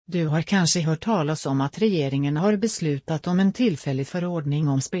Du har kanske hört talas om att regeringen har beslutat om en tillfällig förordning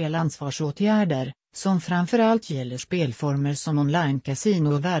om spelansvarsåtgärder, som framförallt gäller spelformer som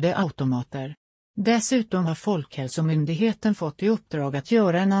online-casino och värdeautomater. Dessutom har Folkhälsomyndigheten fått i uppdrag att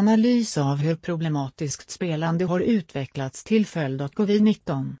göra en analys av hur problematiskt spelande har utvecklats till följd av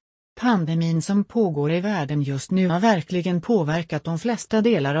covid-19. Pandemin som pågår i världen just nu har verkligen påverkat de flesta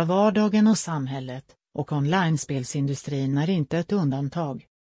delar av vardagen och samhället, och online-spelsindustrin är inte ett undantag.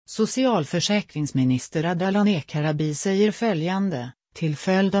 Socialförsäkringsminister Ardalan Shekarabi säger följande: till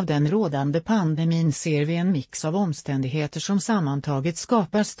följd av den rådande pandemin ser vi en mix av omständigheter som sammantaget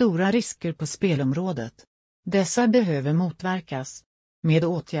skapar stora risker på spelområdet. Dessa behöver motverkas. Med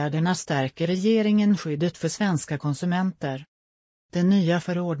åtgärderna stärker regeringen skyddet för svenska konsumenter. Den nya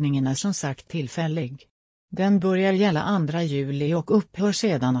förordningen är som sagt tillfällig. Den börjar gälla 2 juli och upphör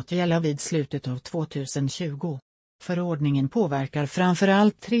sedan att gälla vid slutet av 2020. Förordningen påverkar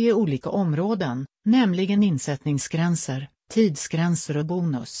framförallt 3 olika områden, nämligen insättningsgränser, tidsgränser och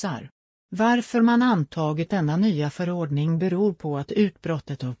bonusar. Varför man antagit denna nya förordning beror på att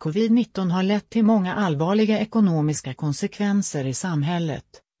utbrottet av covid-19 har lett till många allvarliga ekonomiska konsekvenser i samhället,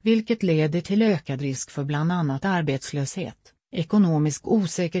 vilket leder till ökad risk för bland annat arbetslöshet, ekonomisk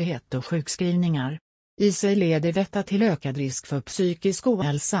osäkerhet och sjukskrivningar. I sig leder detta till ökad risk för psykisk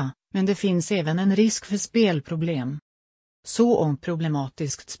ohälsa, men det finns även en risk för spelproblem. Så om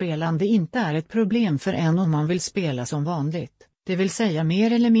problematiskt spelande inte är ett problem för en om man vill spela som vanligt, det vill säga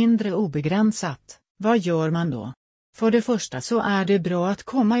mer eller mindre obegränsat, vad gör man då? För det första så är det bra att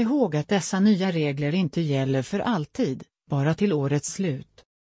komma ihåg att dessa nya regler inte gäller för alltid, bara till årets slut.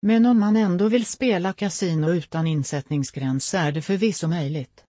 Men om man ändå vill spela kasino utan insättningsgräns är det förvisso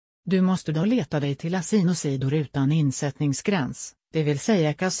möjligt. Du måste då leta dig till kasinosidor utan insättningsgräns, det vill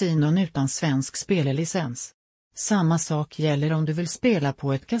säga kasinon utan svensk spellicens. Samma sak gäller om du vill spela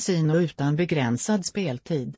på ett kasino utan begränsad speltid.